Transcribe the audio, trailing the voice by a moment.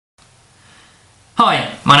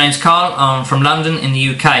Hi, my name's Carl. I'm from London in the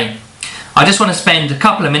UK. I just want to spend a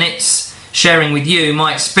couple of minutes sharing with you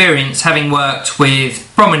my experience having worked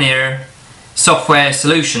with Prominere software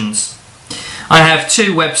solutions. I have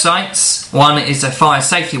two websites. One is a fire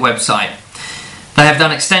safety website. They have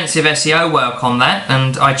done extensive SEO work on that,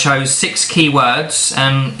 and I chose 6 keywords,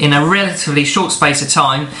 and in a relatively short space of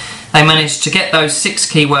time they managed to get those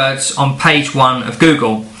 6 keywords on page 1 of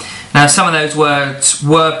Google. Now, some of those words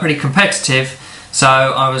were pretty competitive, so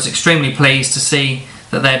I was extremely pleased to see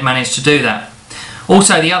that they had managed to do that.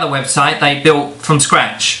 Also, the other website they built from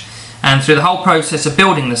scratch, and through the whole process of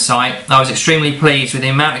building the site I was extremely pleased with the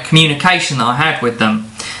amount of communication that I had with them.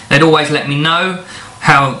 They'd always let me know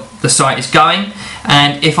how the site is going,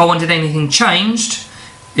 and if I wanted anything changed,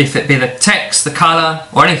 if it be the text, the colour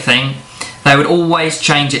or anything, they would always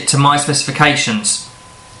change it to my specifications.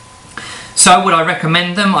 So would I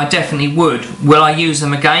recommend them? I definitely would. Will I use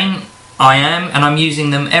them again? I am, and I'm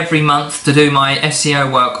using them every month to do my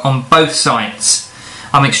SEO work on both sites.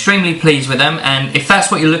 I'm extremely pleased with them, and if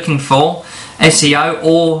that's what you're looking for, SEO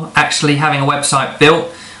or actually having a website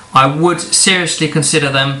built, I would seriously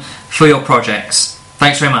consider them for your projects.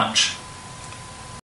 Thanks very much.